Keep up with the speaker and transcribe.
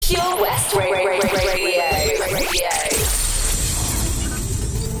Pure West Radio.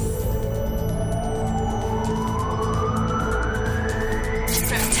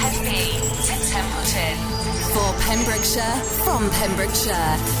 From Tenby to Templeton. For Pembrokeshire, from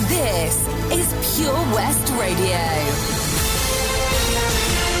Pembrokeshire, this is Pure West Radio.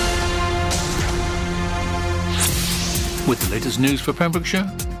 With the latest news for Pembrokeshire,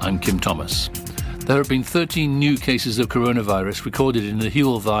 I'm Kim Thomas. There have been 13 new cases of coronavirus recorded in the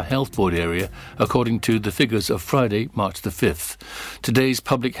Hywel Dda Health Board area, according to the figures of Friday, March the 5th. Today's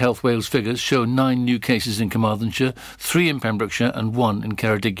Public Health Wales figures show 9 new cases in Carmarthenshire, 3 in Pembrokeshire and 1 in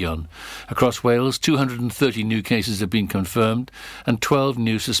Ceredigion. Across Wales, 230 new cases have been confirmed and 12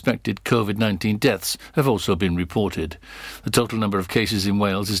 new suspected COVID-19 deaths have also been reported. The total number of cases in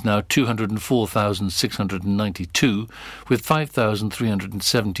Wales is now 204,692, with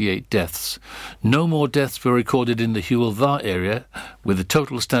 5,378 deaths. No more deaths were recorded in the Hywel Dda area, with the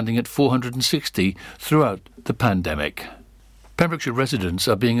total standing at 460 throughout the pandemic. Pembrokeshire residents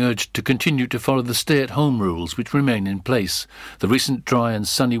are being urged to continue to follow the stay-at-home rules which remain in place. The recent dry and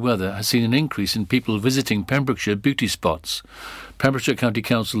sunny weather has seen an increase in people visiting Pembrokeshire beauty spots. Pembrokeshire County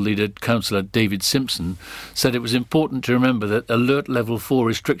Council leader, Councillor David Simpson, said it was important to remember that Alert Level 4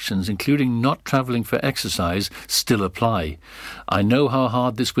 restrictions, including not travelling for exercise, still apply. I know how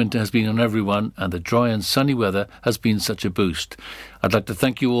hard this winter has been on everyone, and the dry and sunny weather has been such a boost. I'd like to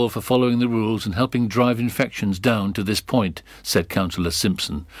thank you all for following the rules and helping drive infections down to this point, said Councillor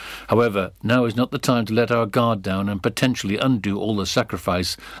Simpson. However, now is not the time to let our guard down and potentially undo all the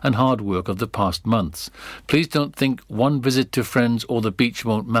sacrifice and hard work of the past months. Please don't think one visit to friends or the beach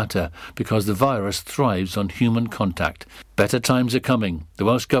won't matter, because the virus thrives on human contact. Better times are coming. The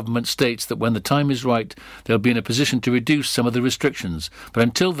Welsh Government states that when the time is right, they'll be in a position to reduce some of the restrictions. But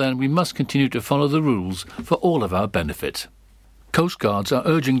until then, we must continue to follow the rules for all of our benefit. Coastguards are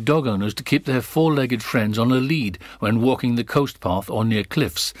urging dog owners to keep their four-legged friends on a lead when walking the coast path or near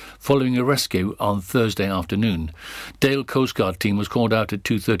cliffs, following a rescue on Thursday afternoon. Dale Coastguard team was called out at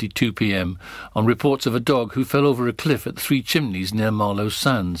 2:32 p.m. on reports of a dog who fell over a cliff at Three Chimneys near Marlow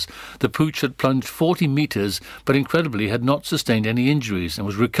Sands. The pooch had plunged 40 metres, but incredibly had not sustained any injuries and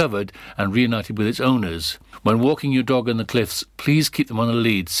was recovered and reunited with its owners. When walking your dog on the cliffs, please keep them on a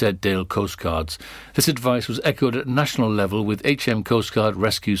lead, said Dale Coastguards. This advice was echoed at national level, with HM Coastguard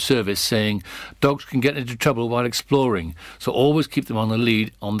Rescue Service saying dogs can get into trouble while exploring, so always keep them on a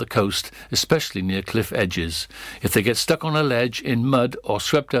lead on the coast, especially near cliff edges. If they get stuck on a ledge, in mud or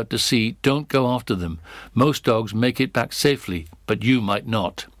swept out to sea, don't go after them. Most dogs make it back safely, but you might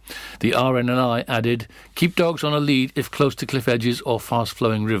not. The RNLI added, keep dogs on a lead if close to cliff edges or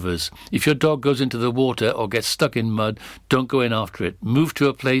fast-flowing rivers. If your dog goes into the water or gets stuck in mud, don't go in after it. Move to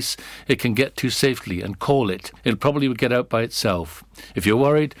a place it can get to safely and call it. It'll probably get out by itself. If you're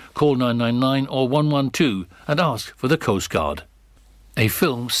worried, call 999 or 112 and ask for the Coast Guard. A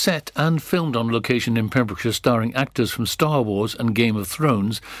film set and filmed on location in Pembrokeshire starring actors from Star Wars and Game of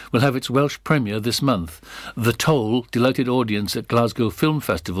Thrones will have its Welsh premiere this month. The Toll delighted audience at Glasgow Film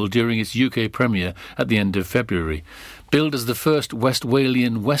Festival during its UK premiere at the end of February. Billed as the first West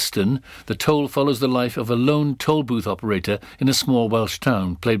Walian Western, The Toll follows the life of a lone toll booth operator in a small Welsh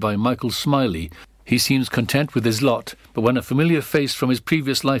town, played by Michael Smiley. He seems content with his lot, but when a familiar face from his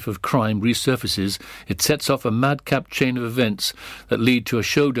previous life of crime resurfaces, it sets off a madcap chain of events that lead to a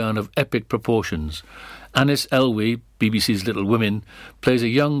showdown of epic proportions. Anis Elwy, BBC's Little Women, plays a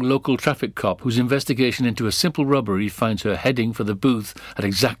young local traffic cop whose investigation into a simple robbery finds her heading for the booth at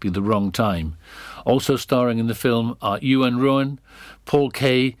exactly the wrong time. Also starring in the film are Ewan Rowan, Paul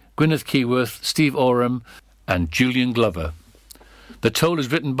Kay, Gwyneth Keyworth, Steve Oram and Julian Glover. The Toll is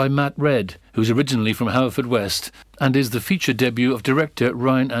written by Matt Red, who's originally from Haverfordwest, and is the feature debut of director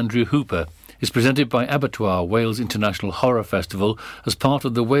Ryan Andrew Hooper. It's presented by Abattoir, Wales International Horror Festival, as part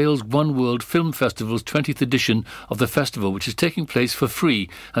of the Wales One World Film Festival's 20th edition of the festival, which is taking place for free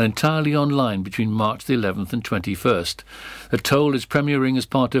and entirely online between March the 11th and 21st. The Toll is premiering as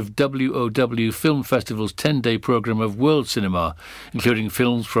part of WOW Film Festival's 10-day programme of world cinema, including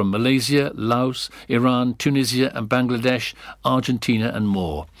films from Malaysia, Laos, Iran, Tunisia and Bangladesh, Argentina and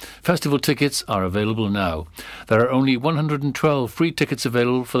more. Festival tickets are available now. There are only 112 free tickets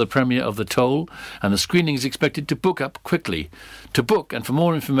available for the premiere of The Toll, and the screening is expected to book up quickly. To book and for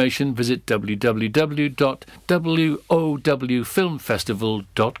more information, visit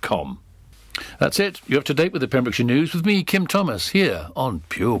www.wowfilmfestival.com. That's it. You're up to date with the Pembrokeshire News with me, Kim Thomas, here on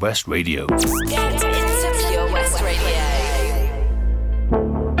Pure West Radio. Get into Pure West Radio.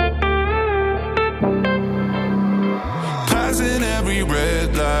 Passing every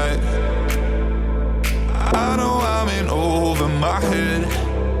red light, I know I'm in over my head.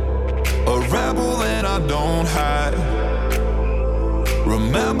 don't hide.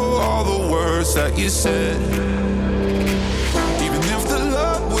 Remember all the words that you said. Even if the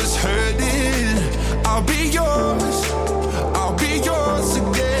love was hurting, I'll be yours. I'll be yours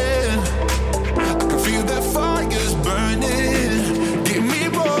again. I can feel that fire's burning. Give me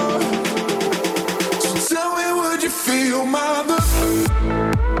more. So tell me, would you feel my love?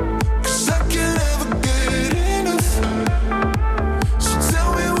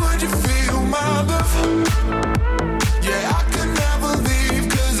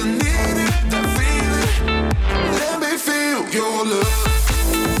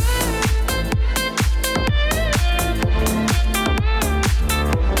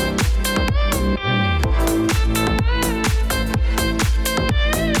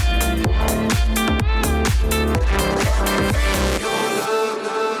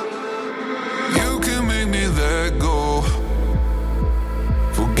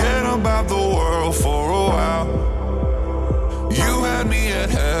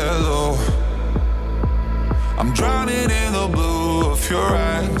 Your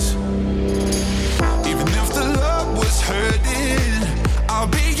eyes. Even if the love was hurting, I'll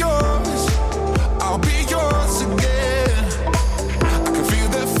be yours. I'll be yours again. I can feel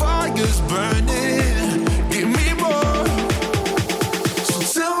that fire's burning. Give me more. So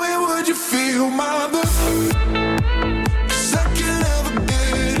tell me, would you feel my love? 'Cause I can never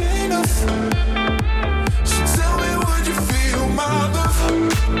get enough. So tell me, would you feel my love?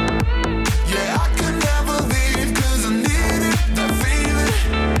 Yeah, I can never leave 'cause I need it. That feeling.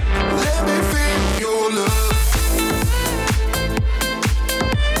 Let me feel your love.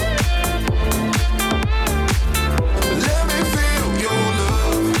 Let me feel your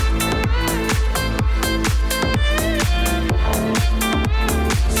love.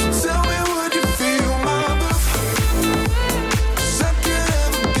 So tell me, would you feel my love? 'Cause I can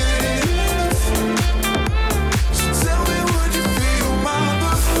never get enough. So tell me, would you feel my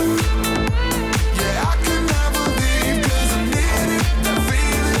love? Yeah, I can never leave 'cause I need it. That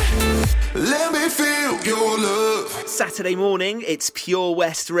feeling. Let me feel your love. Saturday morning, it's Pure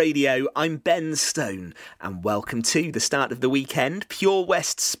West Radio. I'm Ben Stone, and welcome to the start of the weekend. Pure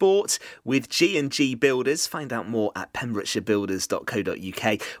West Sport with G&G Builders. Find out more at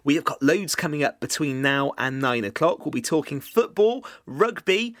pembrokeshirebuilders.co.uk. We have got loads coming up between now and 9 o'clock. We'll be talking football,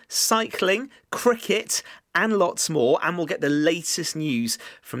 rugby, cycling, cricket, and lots more. And we'll get the latest news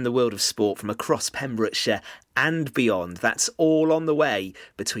from the world of sport from across Pembrokeshire and beyond. That's all on the way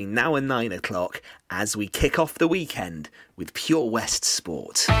between now and 9 o'clock as we kick off the weekend with Pure West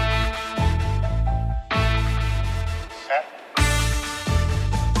Sport.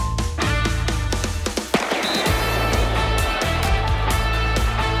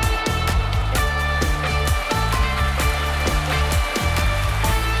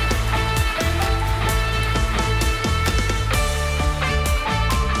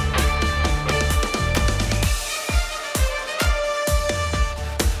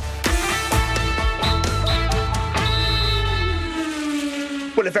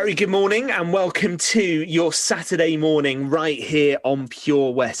 Well, a very good morning and welcome to your Saturday morning right here on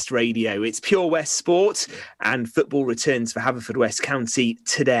Pure West Radio. It's Pure West Sport and football returns for Haverfordwest County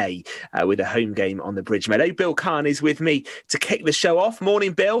today with a home game on the Bridge Meadow. Bill Kahn is with me to kick the show off.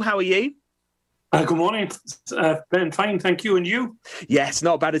 Morning, Bill. How are you? Good morning, Ben. Fine, thank you. And you? Yes,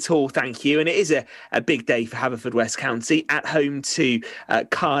 not bad at all, thank you. And it is a big day for Haverfordwest County at home to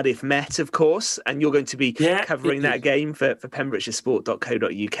Cardiff Met, of course. And you're going to be covering that game for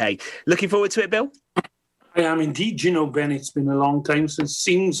pembrokeshiresport.co.uk. Looking forward to it, Bill? I am indeed. You know, Ben, it's been a long time since it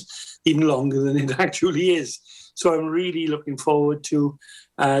seems even longer than it actually is. So I'm really looking forward to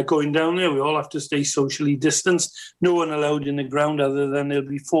going down there. We all have to stay socially distanced. No one allowed in the ground other than there'll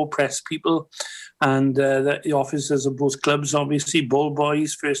be 4 press people and the officers of both clubs, obviously, ball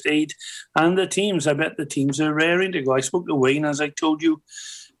boys, first aid, and the teams. I bet the teams are raring to go. I spoke to Wayne, as I told you,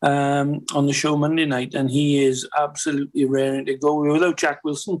 on the show Monday night, and he is absolutely raring to go. We're without Jack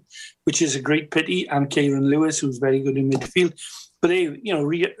Wilson, which is a great pity, and Kieran Lewis, who's very good in midfield. But hey, you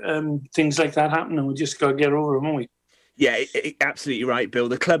know, things like that happen, and we just got to get over them, haven't we? Yeah, absolutely right, Bill.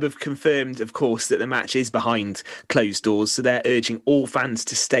 The club have confirmed, of course, that the match is behind closed doors, so they're urging all fans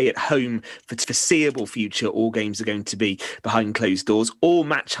to stay at home for the foreseeable future. All games are going to be behind closed doors. All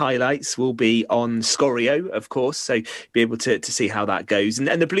match highlights will be on Scorio, of course, so be able to see how that goes. And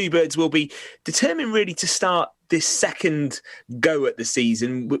the Bluebirds will be determined really to start this second go at the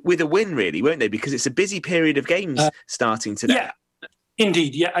season with a win, really, won't they? Because it's a busy period of games starting today. Yeah.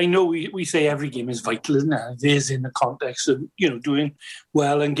 Indeed, yeah. I know we say every game is vital, isn't it? It is in the context of, you know, doing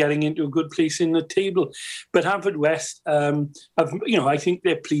well and getting into a good place in the table. But Haverfordwest, I think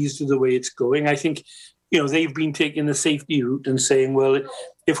they're pleased with the way it's going. I think they've been taking the safety route and saying, well,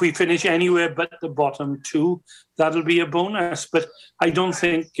 if we finish anywhere but the bottom two, that'll be a bonus. But I don't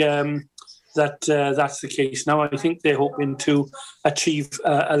think that's the case now. I think they're hoping to achieve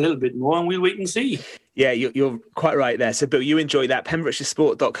a little bit more, and we'll wait and see. Yeah, you're quite right there. So, Bill, you enjoy that.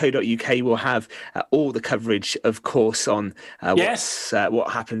 PembrokeshireSport.co.uk will have all the coverage, of course, on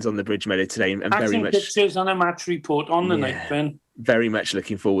what happens on the Bridge Meadow today. And very much pictures on a match report on the night, Ben. Very much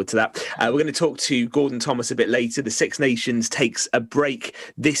looking forward to that. We're going to talk to Gordon Thomas a bit later. The Six Nations takes a break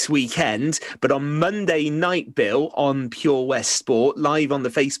this weekend. But on Monday night, Bill, on Pure West Sport, live on the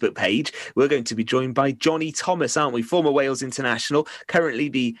Facebook page, we're going to be joined by Johnny Thomas, aren't we? Former Wales international, currently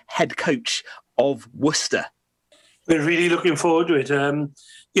the head coach of Worcester. We're really looking forward to it.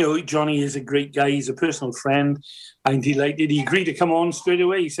 Johnny is a great guy. He's a personal friend. I'm delighted. He agreed to come on straight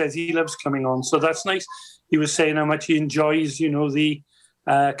away. He says he loves coming on. So that's nice. He was saying how much he enjoys, the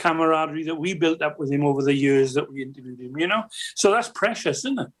camaraderie that we built up with him over the years that we interviewed him, So that's precious,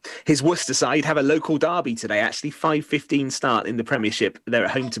 isn't it? His Worcester side have a local derby today, actually, 5:15 start in the Premiership. They're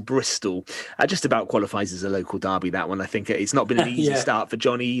at home to Bristol. Just about qualifies as a local derby, that one. I think it's not been an easy start for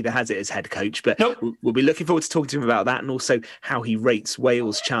Johnny either, has it, as head coach? But we'll be looking forward to talking to him about that, and also how he rates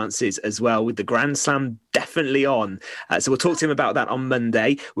Wales' chances as well, with the Grand Slam definitely on. So we'll talk to him about that on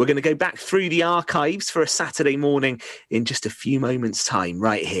Monday. We're going to go back through the archives for a Saturday morning in just a few moments' time,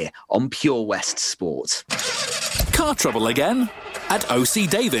 right here on Pure West Sport. Car trouble again? At OC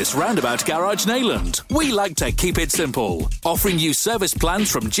Davis Roundabout Garage Neyland, we like to keep it simple, offering you service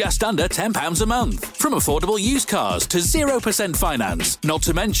plans from just under £10 a month, from affordable used cars to 0% finance, not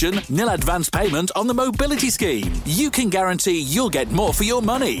to mention nil advance payment on the mobility scheme. You can guarantee you'll get more for your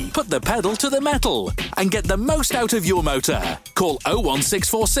money. Put the pedal to the metal and get the most out of your motor. Call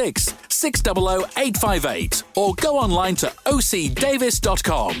 01646 600 858 or go online to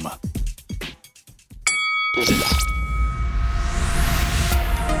ocdavis.com.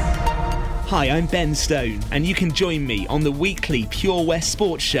 Hi, I'm Ben Stone, and you can join me on the weekly Pure West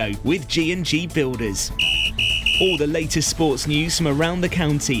Sports Show with G&G Builders. All the latest sports news from around the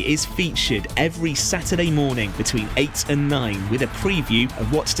county is featured every Saturday morning between 8 and 9 with a preview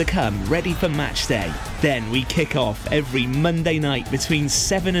of what's to come ready for match day. Then we kick off every Monday night between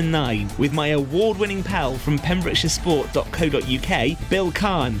 7 and 9 with my award-winning pal from PembrokeshireSport.co.uk, Bill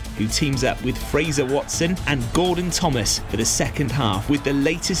Kahn, who teams up with Fraser Watson and Gordon Thomas for the second half with the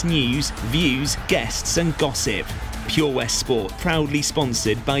latest news, views, guests and gossip. Pure West Sport, proudly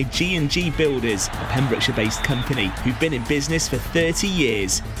sponsored by G&G Builders, a Pembrokeshire-based company who've been in business for 30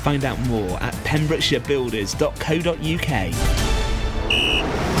 years. Find out more at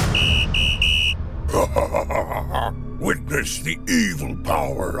pembrokeshirebuilders.co.uk. Witness the evil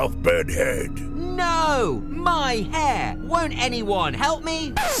power of Bedhead. No! My hair! Won't anyone help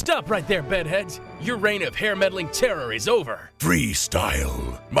me? Stop right there, Bedheads. Your reign of hair-meddling terror is over.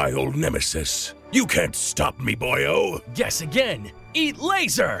 Freestyle, my old nemesis. You can't stop me, boyo. Guess again. Eat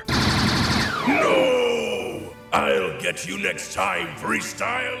laser! No! I'll get you next time,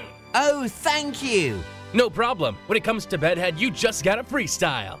 Freestyle. Oh, thank you. No problem. When it comes to Bedhead, you just gotta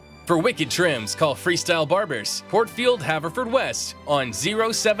freestyle. For wicked trims, call Freestyle Barbers, Portfield, Haverfordwest, on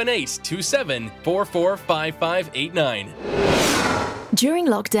 07827 445589. During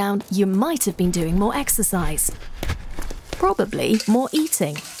lockdown, you might have been doing more exercise. Probably more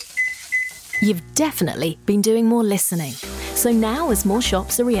eating. You've definitely been doing more listening. So now, as more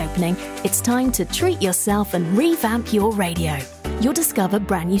shops are reopening, it's time to treat yourself and revamp your radio. You'll discover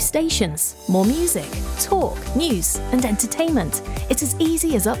brand new stations, more music, talk, news and entertainment. It's as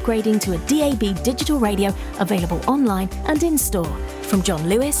easy as upgrading to a DAB digital radio available online and in-store. From John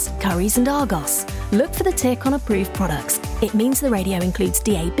Lewis, Currys and Argos. Look for the tick on approved products. It means the radio includes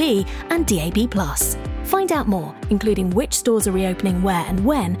DAB and DAB+. Find out more, including which stores are reopening where and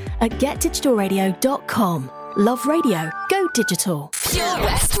when, at getdigitalradio.com. Love radio. Go digital. Pure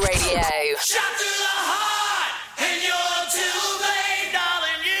West Radio. Shot to the heart, and you're too late,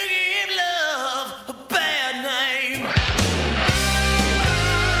 darling. You give love a bad name.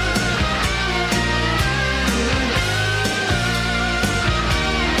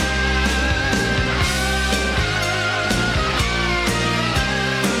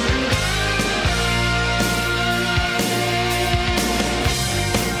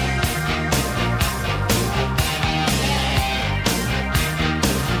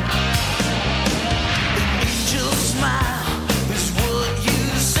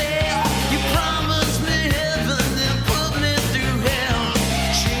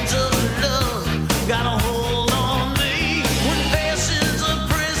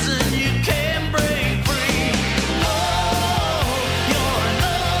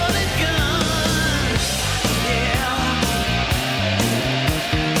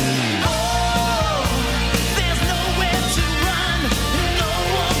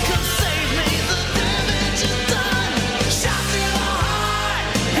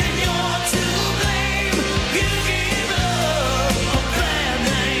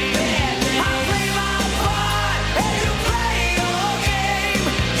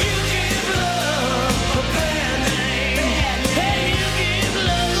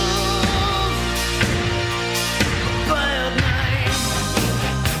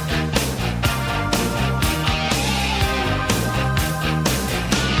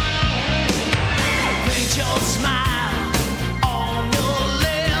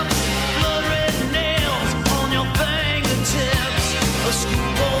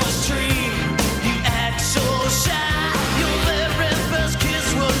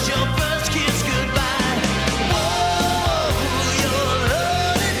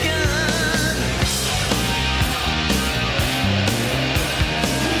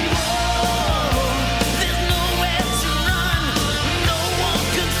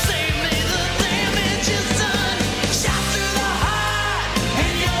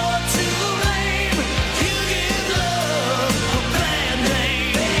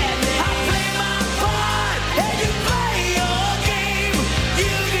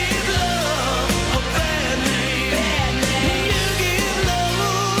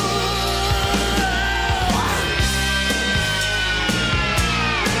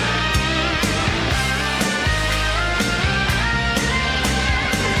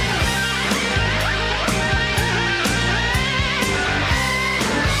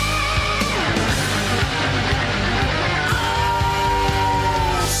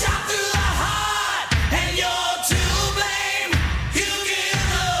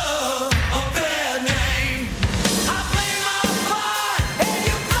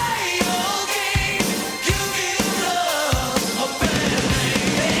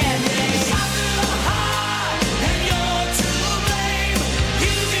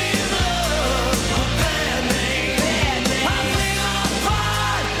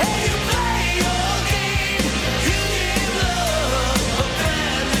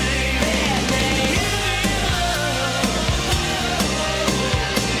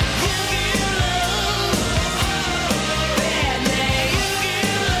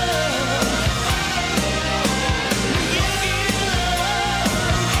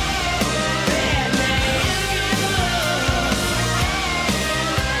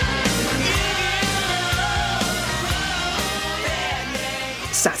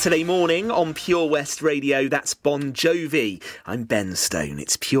 Saturday morning on Pure West Radio, that's Bon Jovi. I'm Ben Stone.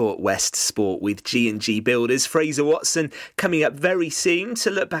 It's Pure West Sport with G&G Builders. Fraser Watson coming up very soon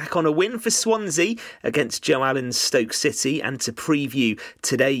to look back on a win for Swansea against Joe Allen's Stoke City and to preview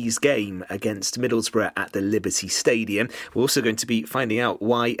today's game against Middlesbrough at the Liberty Stadium. We're also going to be finding out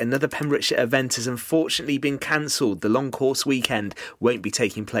why another Pembrokeshire event has unfortunately been cancelled. The Long Course Weekend won't be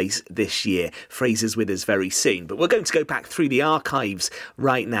taking place this year. Fraser's with us very soon. But we're going to go back through the archives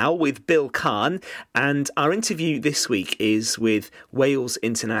right now with Bill Kahn, and our interview this week is with Wales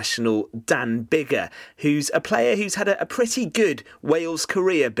international Dan Biggar, who's a player who's had a pretty good Wales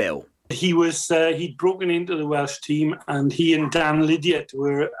career, Bill. He'd broken into the Welsh team, and he and Dan Lydiate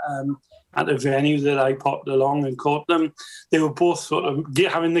were at a venue that I popped along and caught them. They were both sort of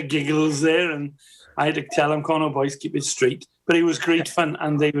having the giggles there, and I had to tell them, "Come on, boys, keep it straight." But it was great fun,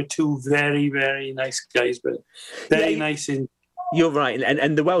 and they were two very, very nice guys, but very nice in. You're right,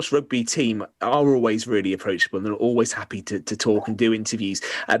 and the Welsh rugby team are always really approachable and they're always happy to talk and do interviews.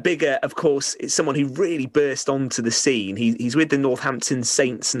 Biggar, of course, is someone who really burst onto the scene. He's with the Northampton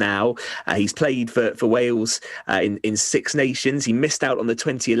Saints now. He's played for Wales in Six Nations. He missed out on the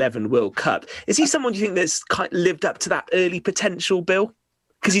 2011 World Cup. Is he someone you think that's kind of lived up to that early potential, Bill?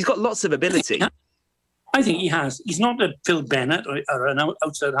 Because he's got lots of ability. I think he has. He's not a Phil Bennett or an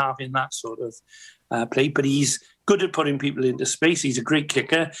outside half in that sort of play, but he's good at putting people into space. He's a great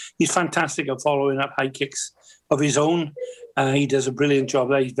kicker. He's fantastic at following up high kicks of his own. He does a brilliant job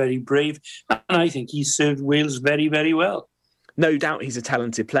there. He's very brave. And I think he's served Wales very, very well. No doubt he's a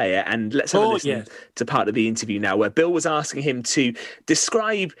talented player. And let's have a listen to part of the interview now where Bill was asking him to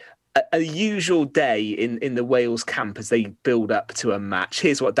describe a usual day in the Wales camp as they build up to a match.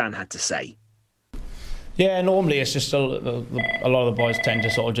 Here's what Dan had to say. Yeah, normally it's just a lot of the boys tend to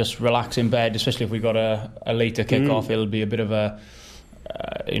sort of just relax in bed, especially if we got a later kick-off. It'll be a bit of a,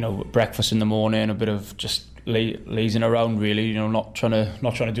 breakfast in the morning, a bit of just lazing around really, not trying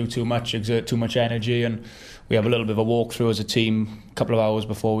to do too much, exert too much energy, and we have a little bit of a walkthrough as a team a couple of hours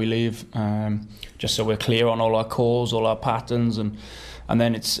before we leave, just so we're clear on all our calls, all our patterns, and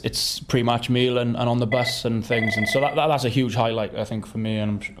then it's pre-match meal and on the bus and things, and so that's a huge highlight I think for me,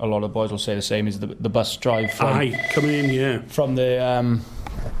 and I'm sure a lot of the boys will say the same, is the bus drive from the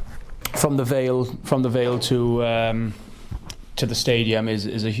Vale to the stadium is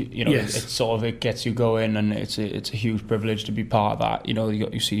it's sort of, it gets you going, and it's a huge privilege to be part of that.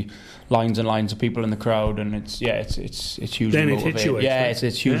 You see lines and lines of people in the crowd, and it's hugely motivating.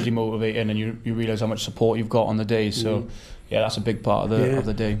 It's hugely motivating, and you realise how much support you've got on the day. So. Yeah, that's a big part of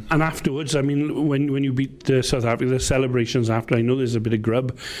the day. And afterwards, I mean, when you beat South Africa, the celebrations after, I know there's a bit of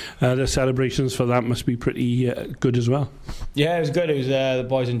grub. The celebrations for that must be pretty good as well. Yeah, it was good. It was the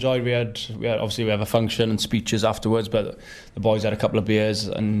boys enjoyed. We had obviously we have a function and speeches afterwards, but the boys had a couple of beers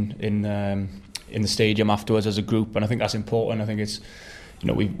and in the stadium afterwards as a group, and I think that's important. I think it's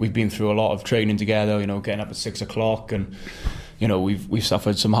we've been through a lot of training together. Getting up at 6 o'clock and. We've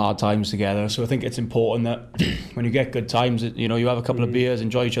suffered some hard times together, so I think it's important that when you get good times, you have a couple of beers,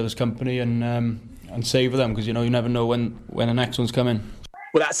 enjoy each other's company, and savour them, because you never know when the next one's coming.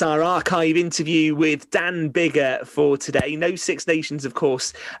 Well, that's our archive interview with Dan Biggar for today. No Six Nations, of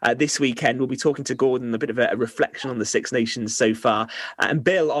course, this weekend. We'll be talking to Gordon, a bit of a reflection on the Six Nations so far. And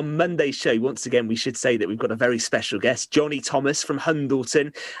Bill, on Monday's show, once again, we should say that we've got a very special guest, Johnny Thomas from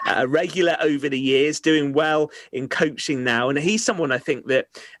Hundleton, a regular over the years, doing well in coaching now. And he's someone I think that,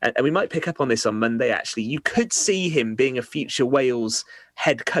 and we might pick up on this on Monday, actually, you could see him being a future Wales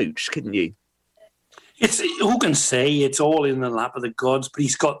head coach, couldn't you? Who can say it's all in the lap of the gods, but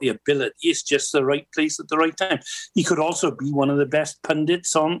he's got the ability. It's just the right place at the right time. He could also be one of the best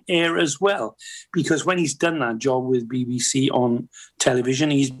pundits on air as well, because when he's done that job with BBC on television,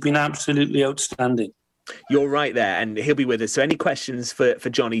 he's been absolutely outstanding. You're right there, and he'll be with us. So any questions for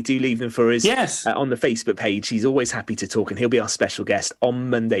Johnny, do leave them for us on the Facebook page. He's always happy to talk, and he'll be our special guest on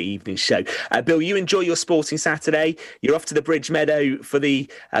Monday evening show. Bill, you enjoy your sporting Saturday. You're off to the Bridge Meadow for the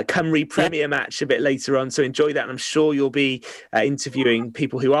Cymru Premier match a bit later on, so enjoy that. And I'm sure you'll be interviewing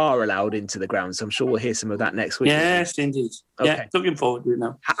people who are allowed into the ground, so I'm sure we'll hear some of that next week. Yes, indeed. Okay. Yeah, looking forward to it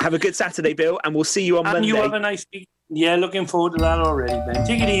now. Have a good Saturday, Bill, and we'll see you on Monday. And you have a nice week. Yeah, looking forward to that already, Ben.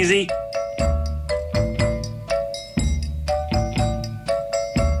 Take it easy.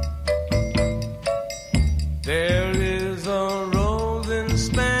 There is a rose in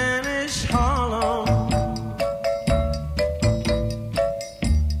Spanish Harlem,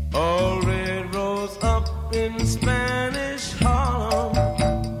 a red rose up in Spanish Harlem.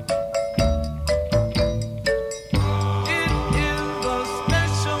 It is a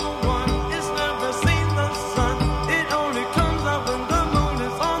special one, it's never seen the sun, it only comes up when the moon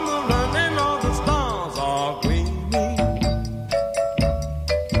is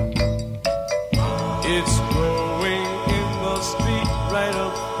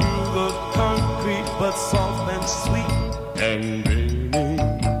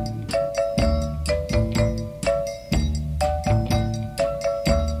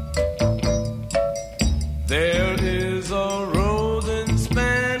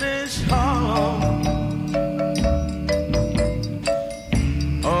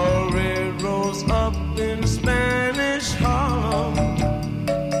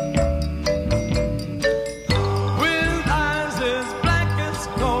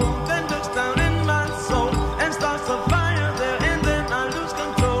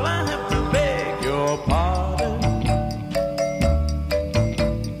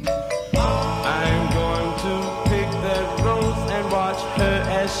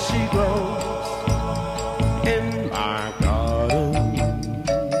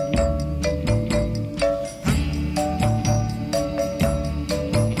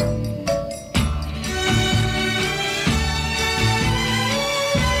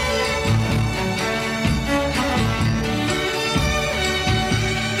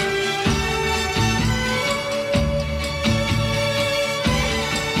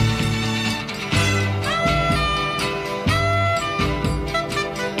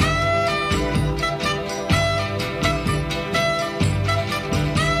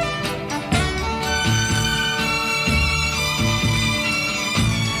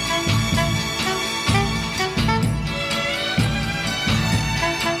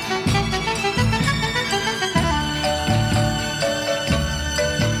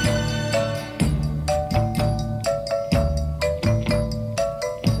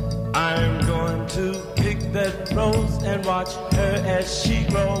and watch her as she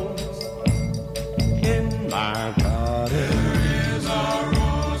grows in my garden. There is a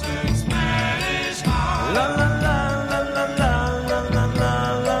rose in Spanish Harlem. La la la la la la la la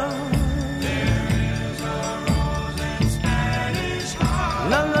la. There is a rose in Spanish Harlem.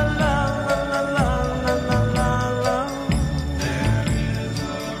 La la la la la la la la la. There is a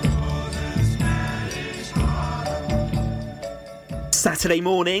rose in Spanish Harlem. Saturday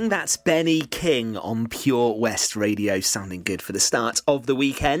morning, that's Benny King on Pure West Radio, sounding good for the start of the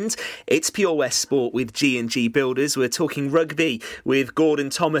weekend. It's Pure West Sport with G&G Builders. We're talking rugby with Gordon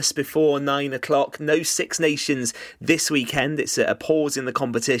Thomas before 9 o'clock. No Six Nations this weekend. It's a pause in the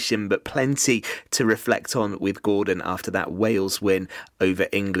competition, but plenty to reflect on with Gordon after that Wales win over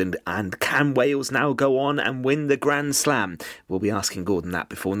England. And can Wales now go on and win the Grand Slam? We'll be asking Gordon that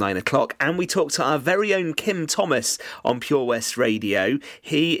before 9 o'clock. And we talk to our very own Kim Thomas on Pure West Radio.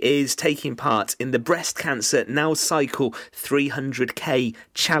 He is taking part in the Breast Cancer Now Cycle 300k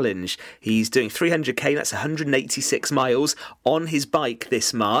challenge. He's doing 300k, that's 186 miles, on his bike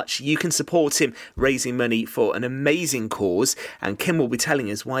this March. You can support him raising money for an amazing cause, and Kim will be telling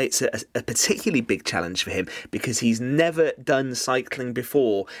us why it's a particularly big challenge for him, because he's never done cycling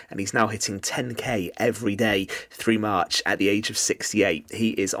before and he's now hitting 10k every day through March at the age of 68.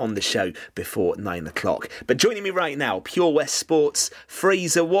 He is on the show before 9 o'clock. But joining me right now, Pure West Sports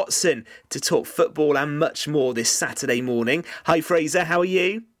Fraser Watson, to talk football and much more this Saturday morning. Hi Fraser, how are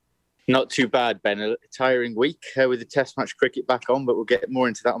you? Not too bad, Ben. A tiring week with the Test match cricket back on, but we'll get more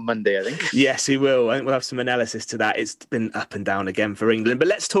into that on Monday, I think. Yes, we will. I think we'll have some analysis to that. It's been up and down again for England. But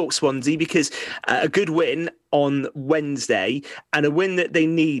let's talk Swansea, because a good win on Wednesday, and a win that they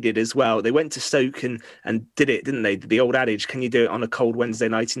needed as well. They went to Stoke and did it, didn't they? The old adage, can you do it on a cold Wednesday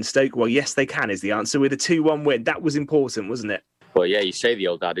night in Stoke? Well, yes, they can, is the answer, with a 2-1 win. That was important, wasn't it? Well, yeah, you say the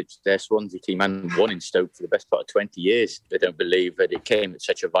old adage, their Swansea team hadn't won in Stoke for the best part of 20 years. They don't believe that it came at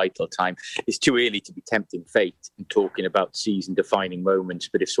such a vital time. It's too early to be tempting fate and talking about season-defining moments,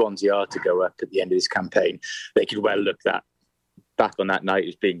 but if Swansea are to go up at the end of this campaign, they could well look back on that night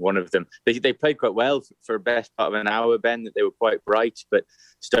as being one of them. They played quite well for the best part of an hour, Ben, that they were quite bright, but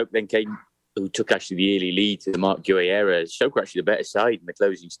Stoke then came, who took actually the early lead to the Mark Guay era. Stoke were actually the better side in the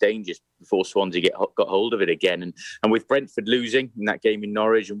closing stages before Swansea got hold of it again. And with Brentford losing in that game in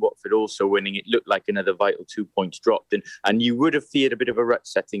Norwich and Watford also winning, it looked like another vital 2 points dropped. And you would have feared a bit of a rut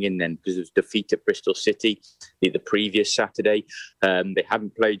setting in then, because it was defeat at Bristol City the previous Saturday. They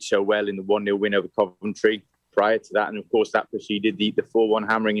hadn't played so well in the 1-0 win over Coventry prior to that. And of course, that preceded the 4-1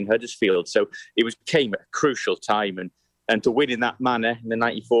 hammering in Huddersfield. So it came at a crucial time. And to win in that manner in the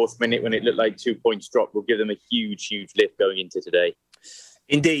 94th minute when it looked like 2 points dropped will give them a huge, huge lift going into today.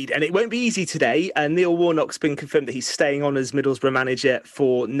 Indeed, and it won't be easy today. Neil Warnock's been confirmed that he's staying on as Middlesbrough manager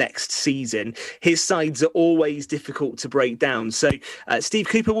for next season. His sides are always difficult to break down. So Steve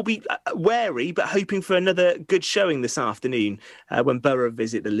Cooper will be wary, but hoping for another good showing this afternoon when Borough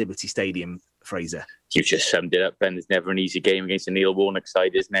visit the Liberty Stadium. Fraser. You just summed it up, Ben. There's never an easy game against a Neil Warnock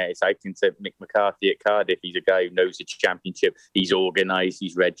side, isn't it? It's akin to Mick McCarthy at Cardiff. He's a guy who knows the championship. He's organised.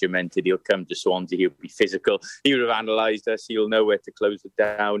 He's regimented. He'll come to Swansea. He'll be physical. He would have analysed us. He'll know where to close it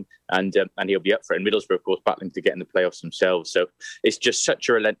down, and he'll be up for it. And Middlesbrough, of course, battling to get in the playoffs themselves. So it's just such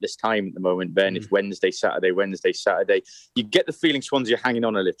a relentless time at the moment, Ben. It's Wednesday, Saturday. You get the feeling Swansea are hanging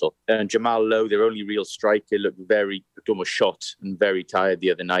on a little. And Jamal Lowe, their only real striker, looked almost shot and very tired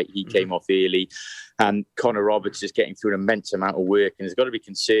the other night. He came off early. And Connor Roberts is getting through an immense amount of work and has got to be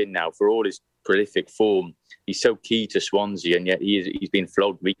concerned now for all his prolific form. He's so key to Swansea, and yet he's been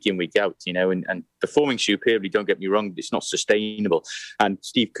flogged week in, week out, and performing superbly, don't get me wrong, but it's not sustainable. And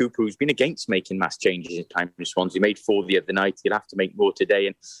Steve Cooper, who's been against making mass changes in time in Swansea, made 4 the other night. He'll have to make more today.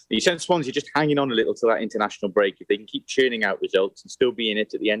 And you sense Swansea just hanging on a little to that international break. If they can keep churning out results and still be in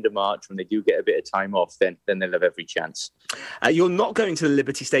it at the end of March when they do get a bit of time off, then they'll have every chance. You're not going to the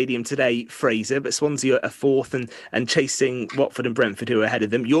Liberty Stadium today, Fraser, but Swansea are 4th and chasing Watford and Brentford, who are ahead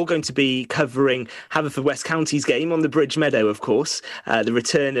of them. You're going to be covering Haverfordwest County's game on the Bridge Meadow, of course. The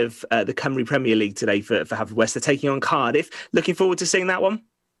return of the Cymru Premier League today for Haverfordwest. They're taking on Cardiff. Looking forward to seeing that one?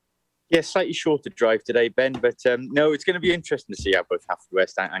 Yeah, slightly shorter drive today, Ben, but no, it's going to be interesting to see how both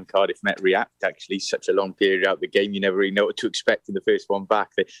Haverfordwest and Cardiff Met react, actually. Such a long period out of the game, you never really know what to expect in the first one back.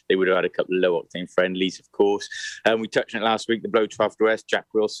 They would have had a couple of low-octane friendlies, of course. We touched on it last week, the blow to Haverfordwest, Jack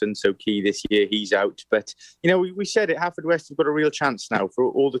Wilson, so key this year, he's out. But, we said it, Haverfordwest have got a real chance now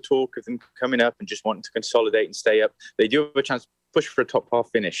for all the talk of them coming up and just wanting to consolidate and stay up. They do have a chance push for a top half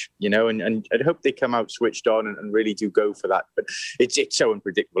finish, and I'd hope they come out switched on and really do go for that. But it's so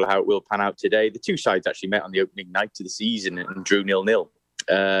unpredictable how it will pan out today. The two sides actually met on the opening night of the season and drew 0-0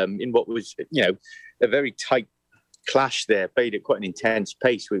 in what was, a very tight clash there, played at quite an intense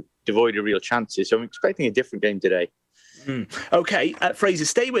pace with devoid of real chances. So I'm expecting a different game today. Okay, Fraser,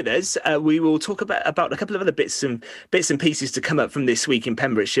 stay with us. We will talk about a couple of other bits and pieces to come up from this week in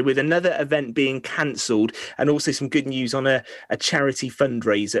Pembrokeshire, with another event being cancelled and also some good news on a charity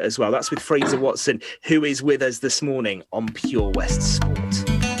fundraiser as well. That's with Fraser Watson, who is with us this morning on Pure West Sport.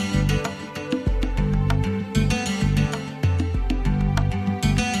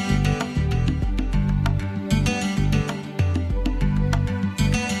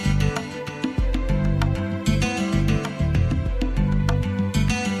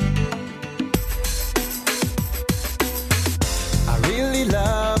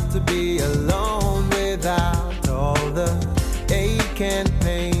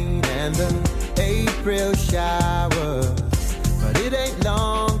 April showers, but it ain't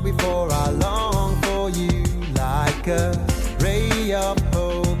long before I long for you, like a ray of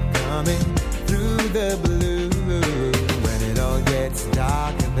hope coming through the blue. When it all gets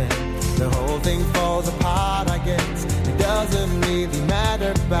darker, then the whole thing falls apart, I guess. It doesn't really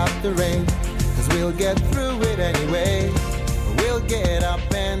matter about the rain, 'cause we'll get through it anyway. We'll get up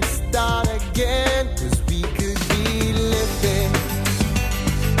and start again, 'cause we could be lifted,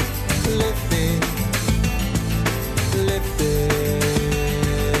 lifted, lifted.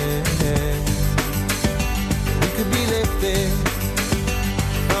 We could be lifted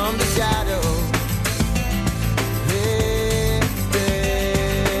from the shadow. Lifted.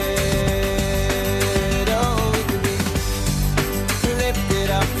 Oh, we could be lifted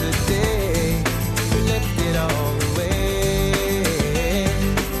up today, lifted all the way.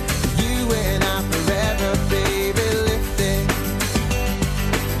 You and I forever, baby, lifted,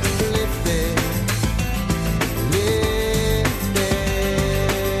 lifted.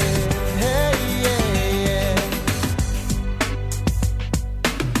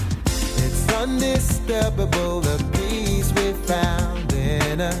 Undisturbable, the peace we found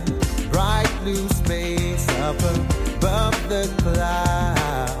in a bright blue space up above the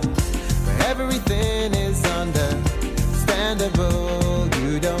clouds, where everything is understandable.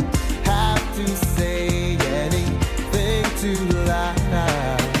 You don't have to say anything too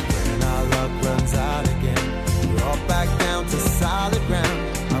loud. When our luck runs out again, we're all back down to solid ground.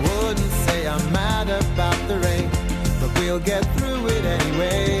 I wouldn't say I'm mad about the rain, but we'll get through it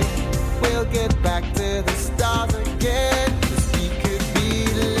anyway. We'll get back to the stars again, 'cause we could be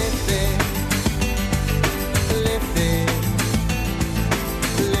lifted, lifted,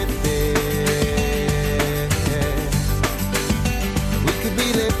 lifted. We could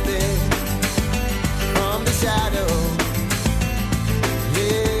be lifted from the shadow,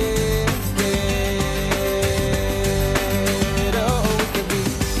 lifted. Oh, we could be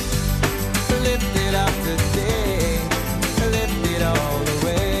lifted up today, lifted all the way.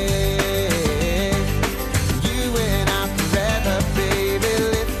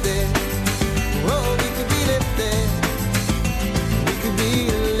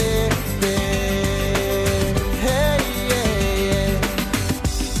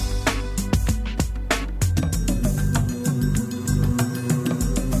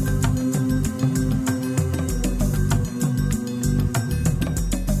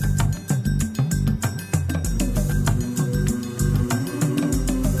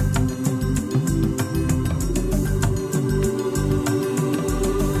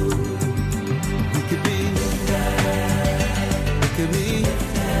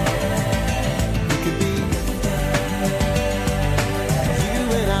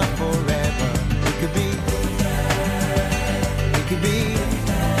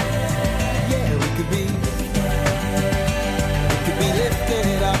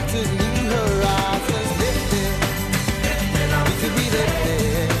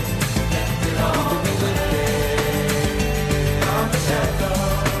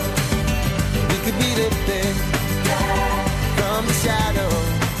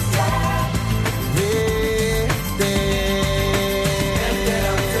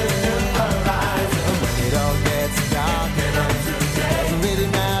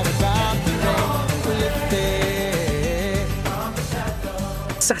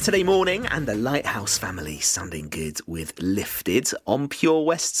 Saturday morning and the Lighthouse Family sounding good with Lifted on Pure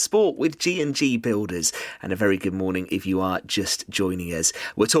West Sport with G&G Builders. And a very good morning if you are just joining us.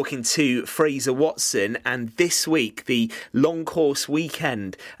 We're talking to Fraser Watson, and this week the long course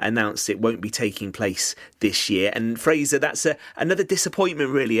weekend announced it won't be taking place this year. And Fraser, that's another disappointment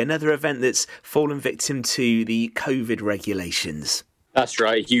really, another event that's fallen victim to the COVID regulations. That's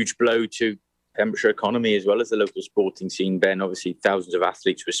right, a huge blow to Pembrokeshire economy as well as the local sporting scene, Ben. Obviously, thousands of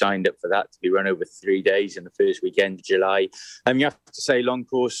athletes were signed up for that to be run over 3 days in the first weekend of July. You have to say, long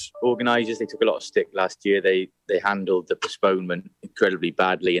course organisers, they took a lot of stick last year. They handled the postponement incredibly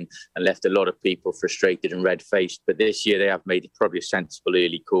badly and left a lot of people frustrated and red-faced. But this year they have made probably a sensible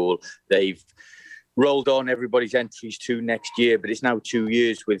early call. They've rolled on everybody's entries to next year, but it's now 2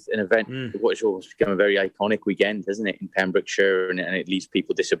 years with an event what has almost become a very iconic weekend, hasn't it, in Pembrokeshire, and it leaves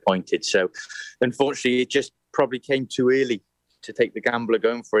people disappointed. So unfortunately it just probably came too early to take the gamble of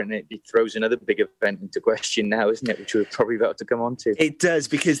going for it, and it throws another big event into question now, isn't it, which we're probably about to come on to. It does,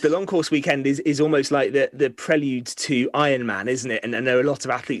 because the long course weekend is almost like the prelude to Ironman, isn't it? And there are a lot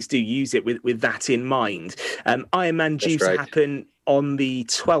of athletes do use it with that in mind. Ironman due to happen on the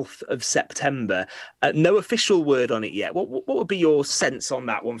 12th of September. No official word on it yet. What would be your sense on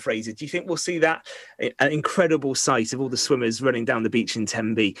that one, Fraser? Do you think we'll see that an incredible sight of all the swimmers running down the beach in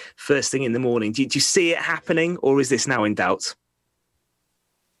Tenby first thing in the morning? Do you see it happening, or is this now in doubt?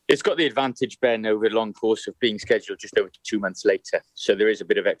 It's got the advantage, Ben, over the long course of being scheduled just over 2 months later. So there is a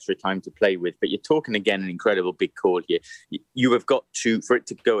bit of extra time to play with. But you're talking, again, an incredible big call here. You have got to, for it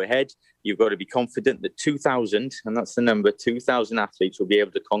to go ahead, you've got to be confident that 2,000, and that's the number, 2,000 athletes will be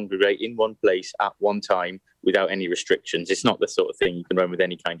able to congregate in one place at one time without any restrictions. It's not the sort of thing you can run with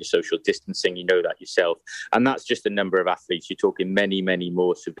any kind of social distancing. You know that yourself. And that's just the number of athletes. You're talking many, many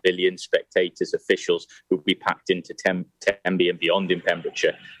more civilians, spectators, officials who will be packed into Tenby and beyond in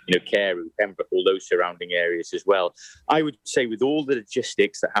Pembrokeshire. Carew, Pembroke, all those surrounding areas as well. I would say with all the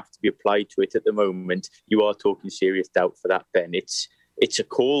logistics that have to be applied to it at the moment, you are talking serious doubt for that, Ben. It's a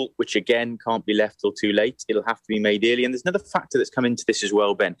call which, again, can't be left till too late. It'll have to be made early. And there's another factor that's come into this as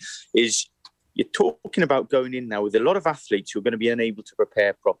well, Ben, is you're talking about going in now with a lot of athletes who are going to be unable to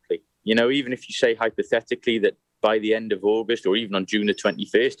prepare properly. Even if you say hypothetically that by the end of August or even on June the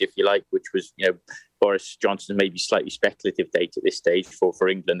 21st, if you like, which was, Boris Johnson's maybe slightly speculative date at this stage for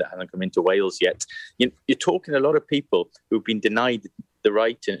England that hasn't come into Wales yet. You're talking a lot of people who've been denied the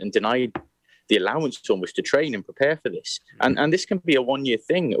right and denied the allowance almost to train and prepare for this. And this can be a 1 year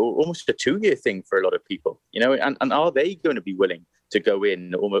thing or almost a 2 year thing for a lot of people, and are they going to be willing to go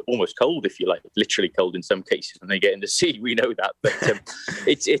in almost cold, if you like, literally cold in some cases when they get in the sea? We know that. But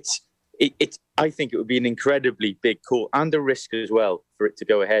I think it would be an incredibly big call and a risk as well for it to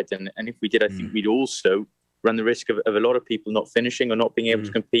go ahead. And if we did, I think we'd also run the risk of a lot of people not finishing or not being able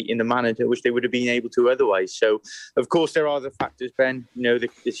to compete in the manner in which they would have been able to otherwise. So, of course, there are other factors, Ben.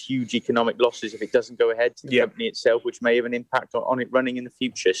 There's huge economic losses if it doesn't go ahead to the company itself, which may have an impact on it running in the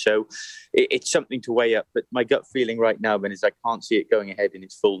future. So it's something to weigh up. But my gut feeling right now, Ben, is I can't see it going ahead in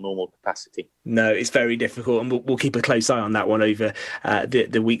its full normal capacity. No, it's very difficult. And we'll keep a close eye on that one over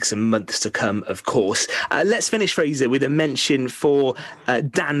the weeks and months to come, of course. Let's finish, Fraser, with a mention for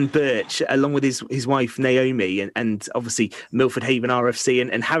Dan Birch, along with his wife, Naomi, and obviously Milford Haven RFC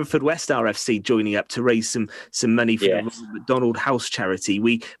and Haverfordwest RFC joining up to raise some money for the Ronald McDonald House charity.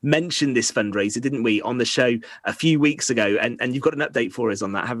 We mentioned this fundraiser, didn't we, on the show a few weeks ago, and you've got an update for us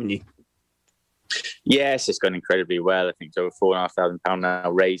on that, haven't you? Yes, it's gone incredibly well. I think it's over £4,500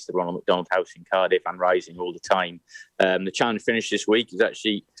 now raised at the Ronald McDonald House in Cardiff and rising all the time. The challenge finish this week is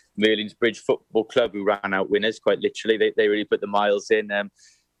actually Merlin's Bridge Football Club, who ran out winners, quite literally. They really put the miles in.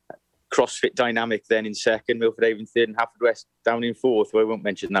 CrossFit Dynamic then in second, Milford Haven third, and Haverfordwest down in fourth. Well, I won't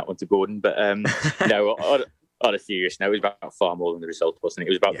mention that one to Gordon, but no, on a serious note, it was about far more than the result, wasn't it?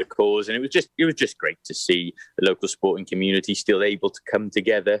 It was about the cause, and it was just great to see the local sporting community still able to come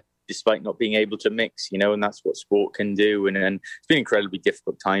together despite not being able to mix, and that's what sport can do. And it's been an incredibly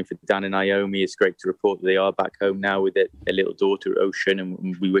difficult time for Dan and Naomi. It's great to report that they are back home now with their little daughter, Ocean,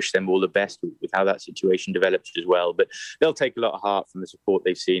 and we wish them all the best with how that situation develops as well. But they'll take a lot of heart from the support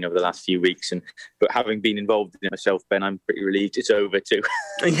they've seen over the last few weeks. But having been involved in it myself, Ben, I'm pretty relieved it's over too.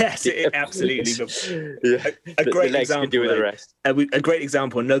 Yes, absolutely. A great example. Do with the rest. A great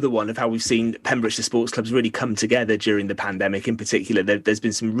example, another one of how we've seen Pembrokeshire sports clubs really come together during the pandemic. In particular, there's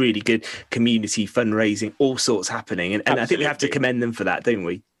been some really good community fundraising, all sorts happening, and I think we have to commend them for that, don't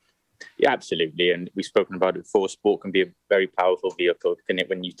we? Yeah, absolutely. And we've spoken about it before. Sport can be a very powerful vehicle, can it,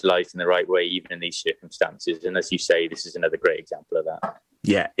 when utilised in the right way, even in these circumstances. And as you say, this is another great example of that.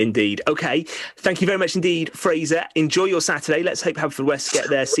 Yeah, indeed. Okay, thank you very much indeed, Fraser. Enjoy your Saturday. Let's hope Haverfordwest get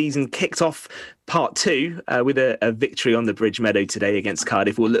their season kicked off part 2 with a victory on the Bridge Meadow today against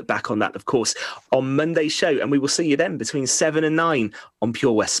Cardiff. We'll look back on that, of course, on Monday's show, and we will see you then between 7 and 9 on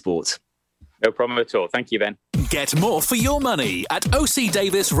Pure West Sport. No problem at all. Thank you, Ben. Get more for your money at OC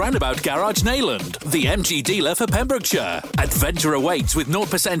Davis Roundabout Garage Neyland, the MG dealer for Pembrokeshire. Adventure awaits with 0%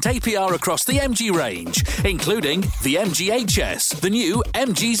 APR across the MG range, including the MG HS, the new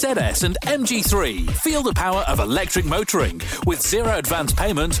MG ZS and MG3. Feel the power of electric motoring with zero advance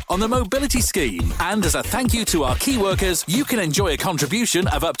payment on the mobility scheme. And as a thank you to our key workers, you can enjoy a contribution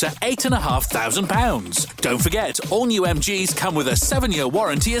of up to £8,500. Don't forget, all new MGs come with a 7-year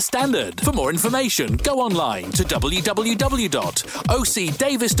warranty as standard. For more information, go online to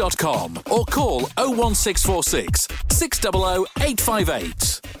www.ocdavis.com or call 01646 600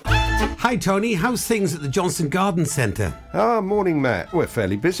 858. Hi Tony, how's things at the Johnson Garden Centre? Morning Matt. We're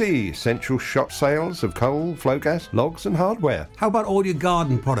fairly busy. Essential shop sales of coal, flow gas, logs and hardware. How about all your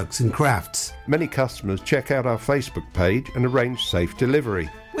garden products and crafts? Many customers check out our Facebook page and arrange safe delivery.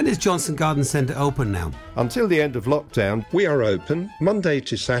 When is Johnson Garden Centre open now? Until the end of lockdown, we are open Monday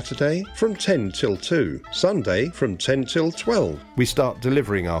to Saturday from 10 till 2, Sunday from 10 till 12. We start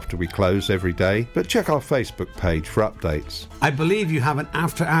delivering after we close every day, but check our Facebook page for updates. I believe you have an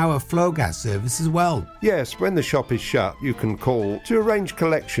after-hour flow gas service as well. Yes, when the shop is shut, you can call to arrange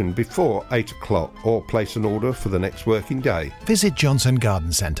collection before 8 o'clock or place an order for the next working day. Visit Johnson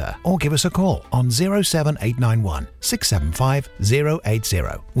Garden Centre or give us a call on 07891 675 080.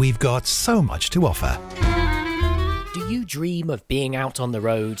 We've got so much to offer. Do you dream of being out on the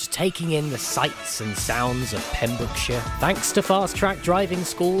road, taking in the sights and sounds of Pembrokeshire? Thanks to Fast Track Driving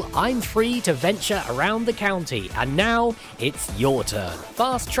School, I'm free to venture around the county, and now it's your turn.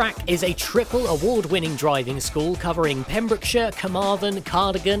 Fast Track is a triple award-winning driving school covering Pembrokeshire, Carmarthen,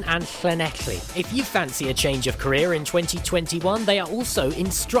 Cardigan and Llanelli. If you fancy a change of career in 2021, they are also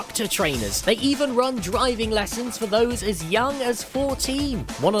instructor trainers. They even run driving lessons for those as young as 14.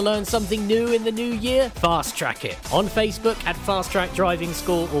 Want to learn something new in the new year? Fast Track it. On Facebook at Fast Track Driving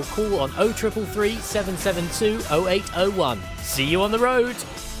School or call on 0333 772 0801. See you on the road.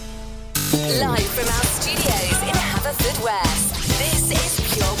 Live from our studios in Haverfordwest, this is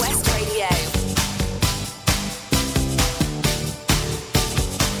Pure West Radio.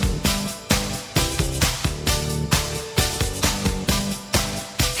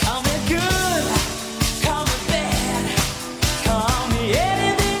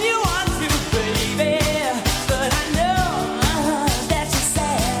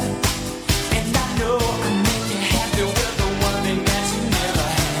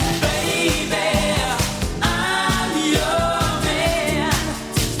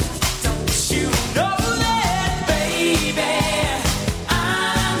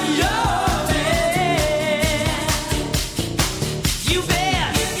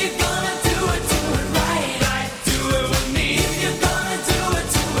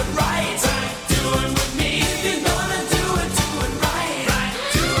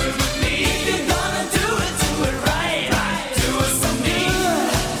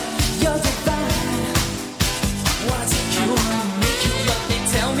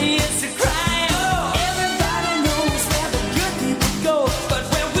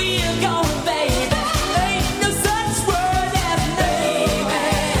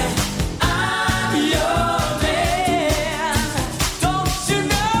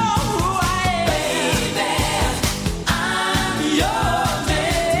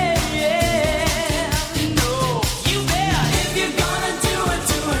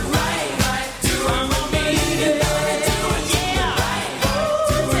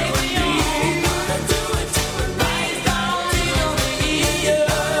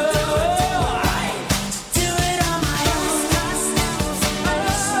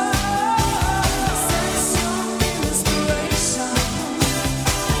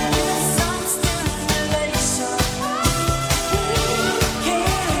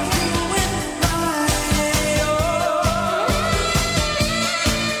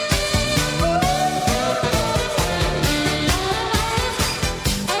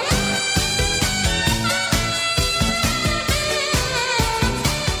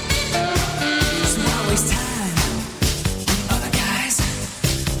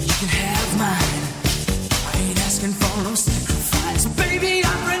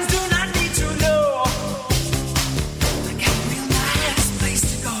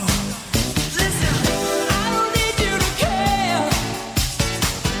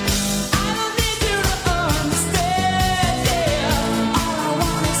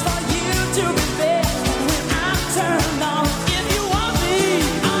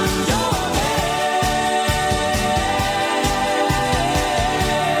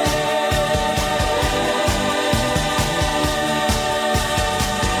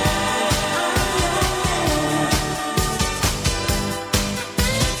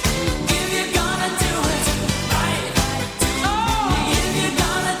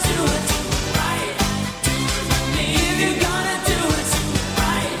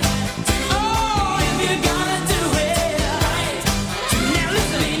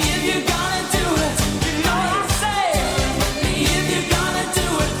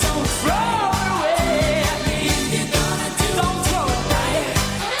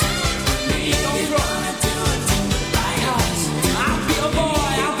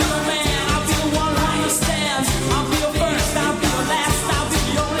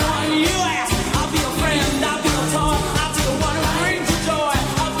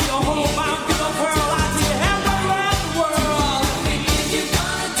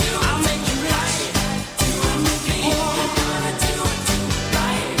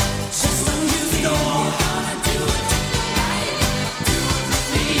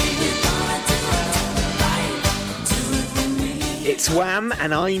 Wham,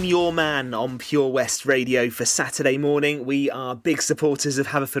 and I'm your man on Pure West Radio for Saturday morning. We are big supporters of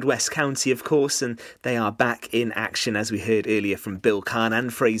Haverfordwest County, of course, and they are back in action, as we heard earlier from Bill Kahn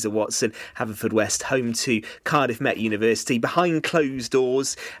and Fraser Watson. Haverfordwest home to Cardiff Met University behind closed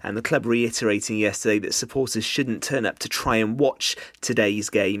doors, and the club reiterating yesterday that supporters shouldn't turn up to try and watch today's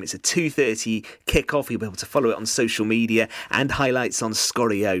game. It's a 2:30 kick-off. You'll be able to follow it on social media and highlights on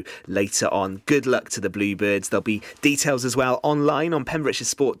Scorio later on. Good luck to the Bluebirds. There'll be details as well online on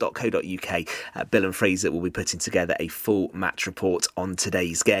pembrokeshiresport.co.uk. Bill and Fraser will be putting together a full match report on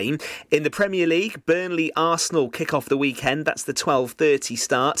today's game. In the Premier League, Burnley-Arsenal kick off the weekend. That's the 12:30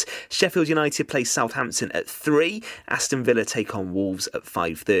 start. Sheffield United play Southampton at 3. Aston Villa take on Wolves at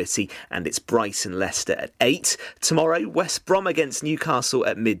 5:30, and it's Brighton-Leicester at 8. Tomorrow, West Brom against Newcastle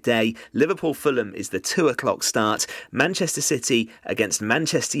at midday. Liverpool-Fulham is the 2 o'clock start. Manchester City against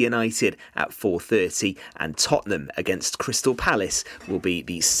Manchester United at 4:30, and Tottenham against Crystal Palace will be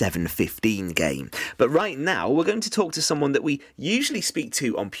the 7:15 game. But right now, we're going to talk to someone that we usually speak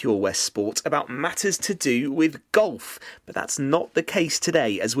to on Pure West Sport about matters to do with golf. But that's not the case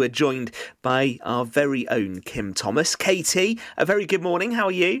today, as we're joined by our very own Kim Thomas. KT, a very good morning. How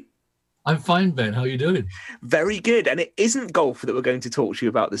are you? I'm fine, Ben. How are you doing? Very good. And it isn't golf that we're going to talk to you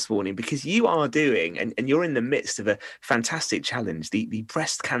about this morning, because you are doing, and you're in the midst of a fantastic challenge, the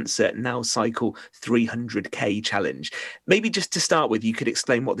Breast Cancer Now Cycle 300k challenge. Maybe just to start with, you could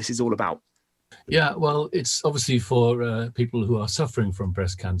explain what this is all about. Yeah, well, it's obviously for people who are suffering from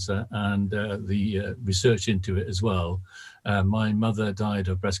breast cancer, and the research into it as well. My mother died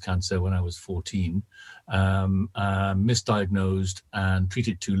of breast cancer when I was 14, misdiagnosed and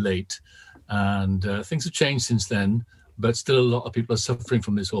treated too late. And things have changed since then, but still a lot of people are suffering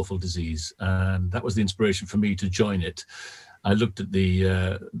from this awful disease. And that was the inspiration for me to join it. I looked at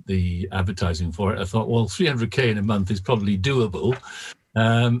the advertising for it. I thought, well, 300k in a month is probably doable.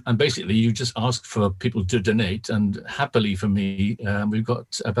 And basically, you just ask for people to donate, and happily for me, we've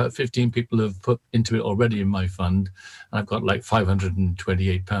got about 15 people who have put into it already in my fund. I've got like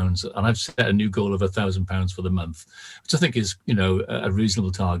 £528, and I've set a new goal of £1,000 for the month, which I think is, a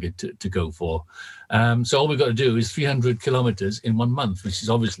reasonable target to go for. So all we've got to do is 300 kilometres in 1 month, which is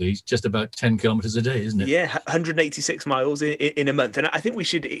obviously just about 10 kilometres a day, isn't it? Yeah, 186 miles in a month. And I think we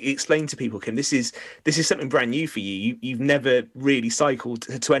should explain to people, Kim, this is something brand new for you. You've never really cycled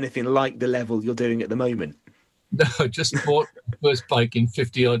to anything like the level you're doing at the moment. No, I just bought my first bike in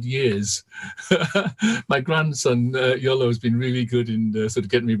 50-odd years. My grandson, Yolo, has been really good in sort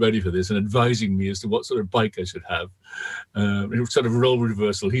of getting me ready for this and advising me as to what sort of bike I should have. Sort of role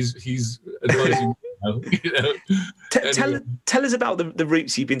reversal. He's advising me now. Tell us about the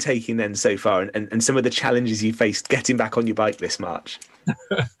routes you've been taking then so far, and some of the challenges you faced getting back on your bike this March.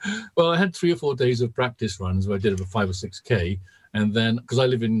 Well, I had 3 or 4 days of practice runs where I did about 5 or 6k. And then, because I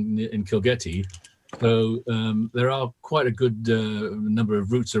live in Kilgetty, so there are quite a good number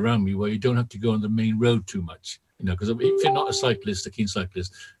of routes around me where you don't have to go on the main road too much, because if you're not a keen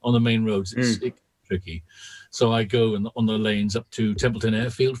cyclist, on the main roads, it's tricky. So I go on the lanes up to Templeton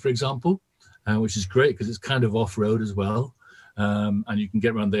Airfield, for example, which is great because it's kind of off-road as well. And you can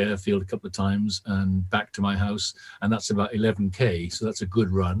get around the airfield a couple of times and back to my house, and that's about 11k, so that's a good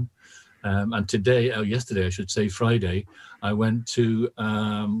run. And yesterday, I should say, Friday, I went to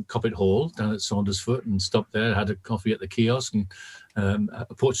Coppet Hall down at Saundersfoot and stopped there, had a coffee at the kiosk and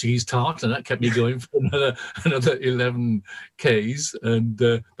a Portuguese tart, and that kept me going for another 11 Ks.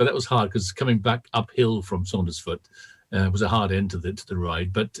 But that was hard because coming back uphill from Saundersfoot was a hard end to the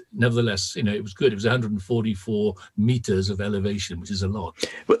ride. But nevertheless, it was good. It was 144 metres of elevation, which is a lot.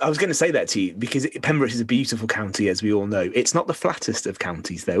 Well, I was going to say that to you because Pembroke is a beautiful county, as we all know. It's not the flattest of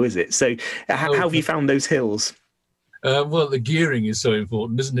counties, though, is it? So how have you found those hills? Well, the gearing is so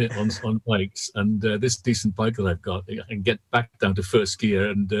important, isn't it, on bikes? And this decent bike that I've got, I can get back down to first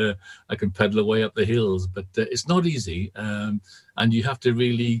gear and I can pedal away up the hills. But it's not easy. And you have to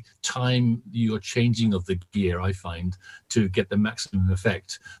really time your changing of the gear, I find, to get the maximum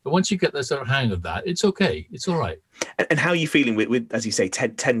effect. But once you get the sort of hang of that, it's okay. It's all right. And how are you feeling with as you say,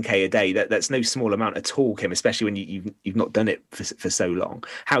 10k a day? That's no small amount at all, Kim, especially when you've not done it for so long.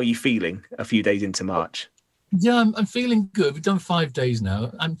 How are you feeling a few days into March? Yeah, I'm feeling good. We've done 5 days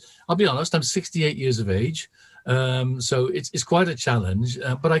now. I'll be honest, I'm 68 years of age. So it's quite a challenge,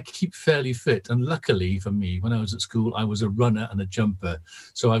 but I keep fairly fit. And luckily for me, when I was at school, I was a runner and a jumper.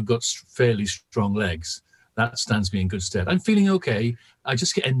 So I've got fairly strong legs. That stands me in good stead. I'm feeling okay. I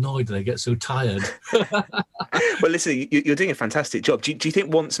just get annoyed that I get so tired. Well, listen, you're doing a fantastic job. Do you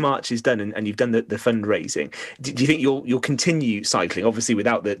think once March is done and you've done the fundraising, do you think you'll continue cycling, obviously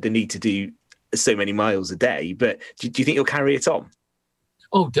without the need to do so many miles a day, but do you think you'll carry it on?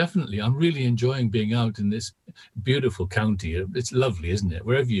 Oh, definitely. I'm really enjoying being out in this beautiful county. It's lovely, isn't it?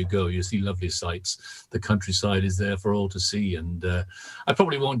 Wherever you go, you see lovely sights. The countryside is there for all to see. And I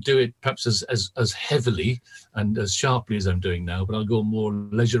probably won't do it perhaps as heavily and as sharply as I'm doing now, but I'll go more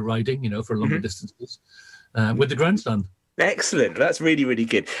leisure riding, for longer distances with the grandstand. Excellent. That's really, really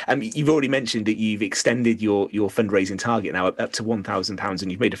good. You've already mentioned that you've extended your fundraising target now up to £1,000,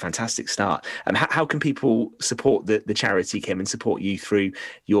 and you've made a fantastic start. How can people support the charity, Kim, and support you through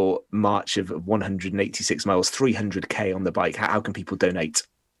your march of 186 miles, 300k on the bike? How can people donate?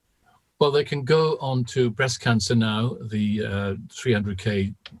 Well, they can go on to Breast Cancer Now, the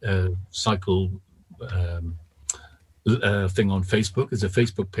 300k cycle thing on Facebook. There's a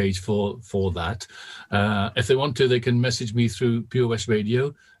Facebook page for that. If they want to, they can message me through Pure West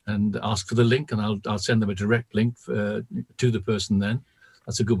Radio and ask for the link, and I'll send them a direct link to the person then.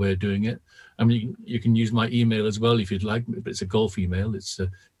 That's a good way of doing it. I mean, you can use my email as well if you'd like, but it's a golf email. It's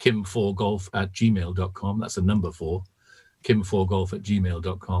kim4golf@gmail.com. That's the number 4,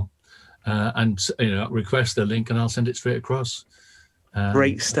 kim4golf@gmail.com. And request the link and I'll send it straight across.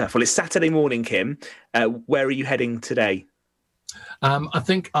 Great stuff. Well, it's Saturday morning, Kim. Where are you heading today? I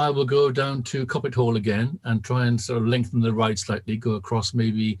think I will go down to Coppet Hall again and try and sort of lengthen the ride slightly, go across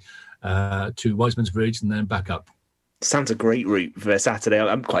maybe to Wiseman's Bridge and then back up. Sounds a great route for Saturday.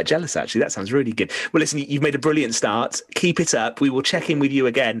 I'm quite jealous, actually. That sounds really good. Well, listen, you've made a brilliant start. Keep it up. We will check in with you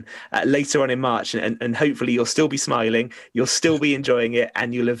again later on in March, and hopefully you'll still be smiling, you'll still be enjoying it,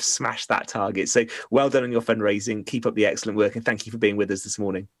 and you'll have smashed that target. So well done on your fundraising. Keep up the excellent work, and thank you for being with us this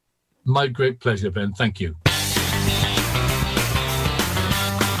morning. My great pleasure, Ben. Thank you.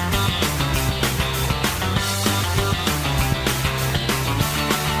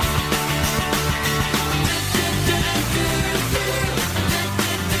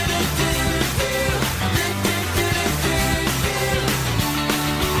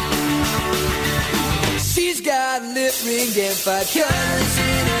 Lip ring and 5 colors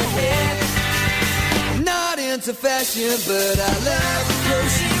in her hair. Not into fashion, but I love the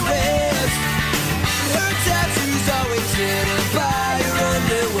clothes she wears. Her tattoos always hidden by her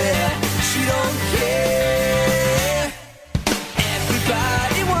underwear. She don't care.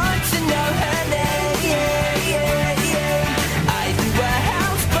 Everybody wants to know her name. I do a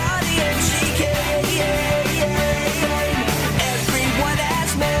house party and she came. Everyone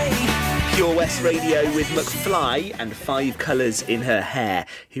asks me. Pure West Radio with McFly and 5 colours in her hair.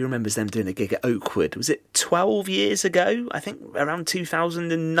 Who remembers them doing a gig at Oakwood? Was it 12 years ago? I think around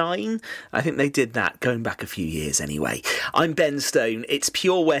 2009. I think they did that, going back a few years anyway. I'm Ben Stone. It's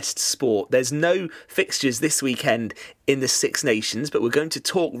Pure West Sport. There's no fixtures this weekend in the Six Nations, but we're going to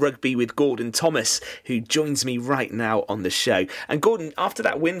talk rugby with Gordon Thomas, who joins me right now on the show. And Gordon, after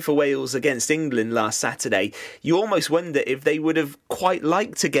that win for Wales against England last Saturday, you almost wonder if they would have quite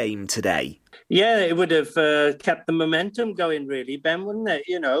liked a game today. Yeah, it would have kept the momentum going, really, Ben, wouldn't it?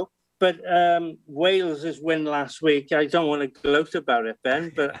 But Wales' win last week, I don't want to gloat about it,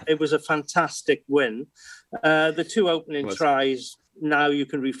 Ben, but it was a fantastic win. The 2 opening tries, now you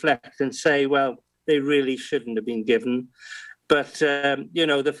can reflect and say, well, they really shouldn't have been given. But,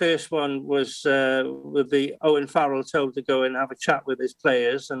 the first one was with the Owen Farrell told to go and have a chat with his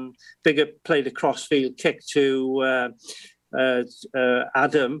players, and Biggar played a crossfield kick to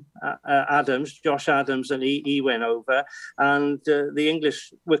Josh Adams, and he went over. And the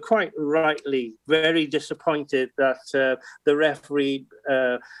English were quite rightly very disappointed that the referee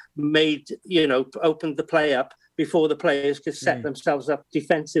opened the play up before the players could set themselves up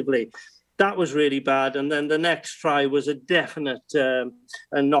defensively. That was really bad. And then the next try was a definite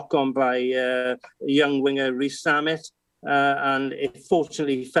knock on by young winger Rhys Sammet. And it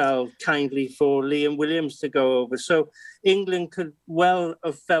fortunately fell kindly for Liam Williams to go over. So England could well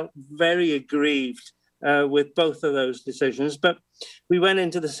have felt very aggrieved with both of those decisions. But we went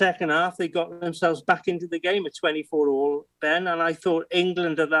into the second half. They got themselves back into the game at 24-all, Ben. And I thought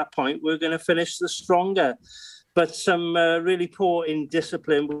England at that point were going to finish the stronger. But some really poor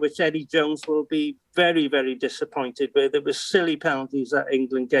indiscipline, which Eddie Jones will be very, very disappointed with. It was silly penalties that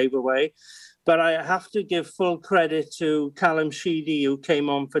England gave away. But I have to give full credit to Callum Sheedy, who came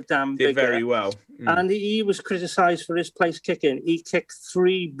on for Dan Biggar. Did very well. And he was criticised for his place kicking. He kicked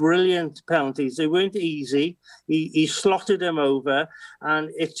 3 brilliant penalties. They weren't easy. He slotted them over, and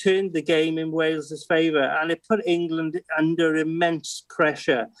it turned the game in Wales' favour. And it put England under immense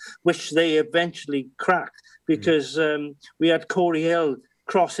pressure, which they eventually cracked, because we had Corey Hill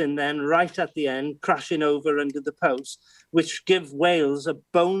crossing then right at the end, crashing over under the post, which give Wales a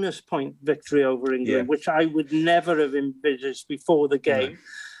bonus point victory over England, which I would never have envisaged before the game.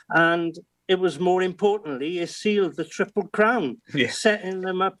 And it was more importantly, it sealed the Triple Crown, setting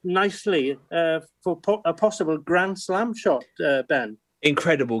them up nicely for a possible Grand Slam shot, Ben.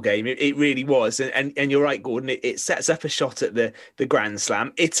 Incredible game, it really was, and you're right, Gordon. It sets up a shot at the Grand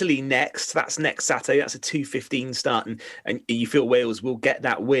Slam. Italy next. That's next Saturday. That's a 2:15 start, and you feel Wales will get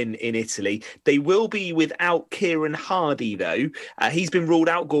that win in Italy. They will be without Kieran Hardy though. He's been ruled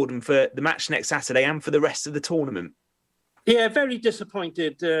out, Gordon, for the match next Saturday and for the rest of the tournament. Yeah, very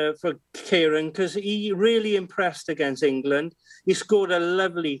disappointed for Kieran because he really impressed against England. He scored a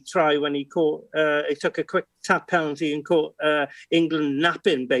lovely try when he took a quick tap penalty and caught England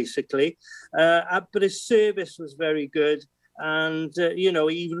napping, basically. But his service was very good. And,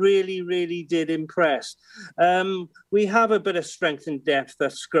 he really, really did impress. We have a bit of strength and depth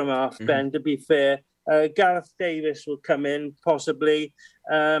at scrum half, Ben, to be fair. Gareth Davis will come in, possibly.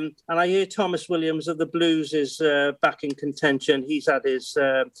 And I hear Thomas Williams of the Blues is back in contention. He's had his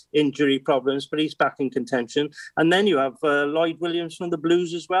injury problems, but he's back in contention. And then you have Lloyd Williams from the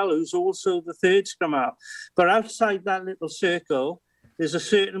Blues as well, who's also the third scrum half. But outside that little circle, there's a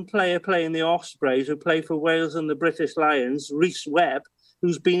certain player playing the Ospreys who play for Wales and the British Lions, Rhys Webb,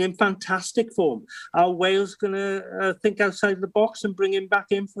 who's been in fantastic form. Are Wales going to think outside the box and bring him back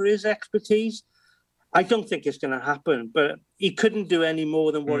in for his expertise? I don't think it's going to happen, but he couldn't do any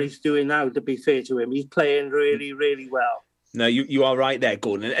more than what he's doing now, to be fair to him. He's playing really, really well. No, you are right there,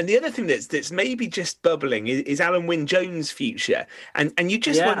 Gordon. And the other thing that's maybe just bubbling is Alan Wynne-Jones' future. And you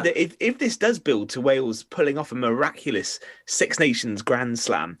just wonder if this does build to Wales pulling off a miraculous Six Nations Grand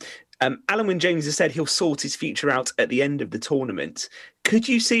Slam. Alan Wynne-Jones has said he'll sort his future out at the end of the tournament. Could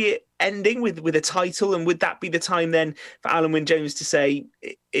you see it ending with a title? And would that be the time then for Alan Wynne-Jones to say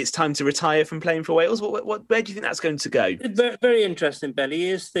it's time to retire from playing for Wales? Where do you think that's going to go? Very interesting, Ben.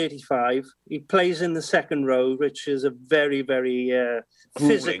 He is 35. He plays in the second row, which is a very, very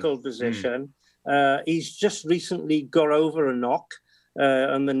physical position. He's just recently got over a knock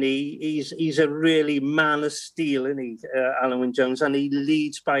on the knee. He's a really man of steel, isn't he, Alan Wynne-Jones? And he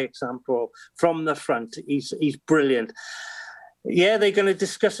leads by example from the front. He's brilliant. Yeah, they're going to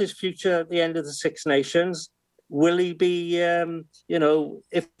discuss his future at the end of the Six Nations. Will he be,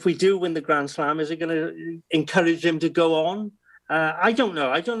 if we do win the Grand Slam, is it going to encourage him to go on? I don't know.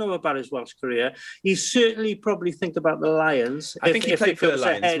 I don't know about his Welsh career. He certainly probably think about the Lions. I think he played for the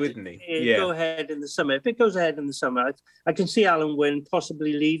Lions, wouldn't he? Go ahead in the summer. If it goes ahead in the summer, I can see Alan Wynne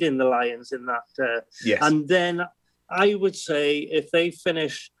possibly leading the Lions in that. Yes. And then I would say if they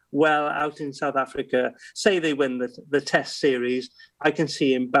finish well out in South Africa, say they win the Test series, I can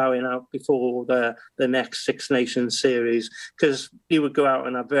see him bowing out before the next Six Nations series because he would go out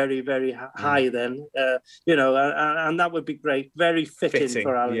on a very, very high then, and that would be great. Very fitting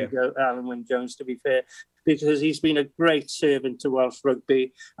for Alan Wynne-Jones, to be fair, because he's been a great servant to Welsh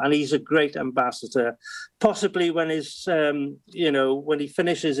rugby and he's a great ambassador. Possibly when when he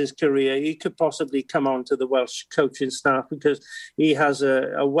finishes his career, he could possibly come on to the Welsh coaching staff because he has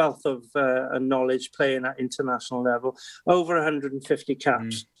a wealth of knowledge playing at international level. Over 150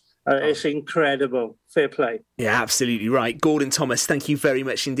 caps. It's incredible. Fair play. Yeah, absolutely right. Gordon Thomas, thank you very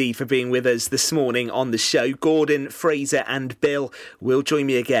much indeed for being with us this morning on the show. Gordon, Fraser and Bill will join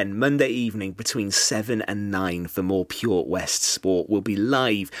me again Monday evening between 7 and 9 for more Pure West Sport. We'll be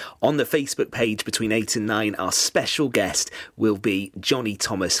live on the Facebook page between 8 and 9. Our special guest will be Johnny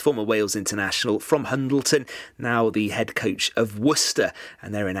Thomas, former Wales international from Hundleton, now the head coach of Worcester,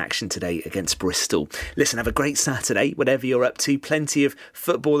 and they're in action today against Bristol. Listen, have a great Saturday, whatever you're up to. Plenty of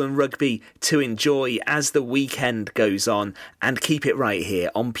football and rugby to enjoy as the weekend goes on, and keep it right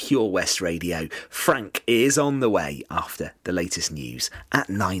here on Pure West Radio. Frank is on the way after the latest news at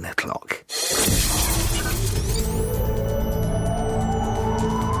 9 o'clock. From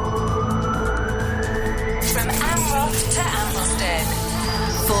Amroth to Ambleston.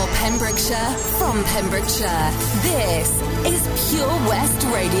 For Pembrokeshire, from Pembrokeshire, this is Pure West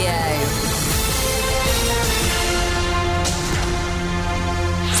Radio.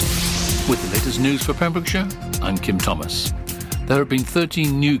 With the latest news for Pembrokeshire, I'm Kim Thomas. There have been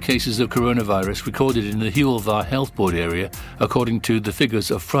 13 new cases of coronavirus recorded in the Hywel Dda Health Board area, according to the figures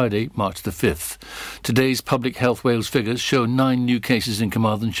of Friday, March the 5th. Today's Public Health Wales figures show 9 new cases in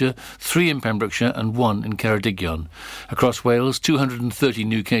Carmarthenshire, 3 in Pembrokeshire and 1 in Ceredigion. Across Wales, 230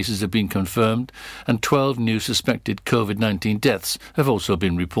 new cases have been confirmed and 12 new suspected COVID-19 deaths have also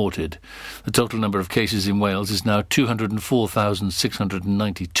been reported. The total number of cases in Wales is now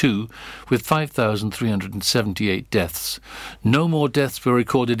 204,692, with 5,378 deaths. No more deaths were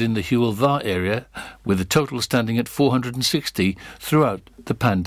recorded in the Hywel Dda area, with the total standing at 460 throughout the pandemic.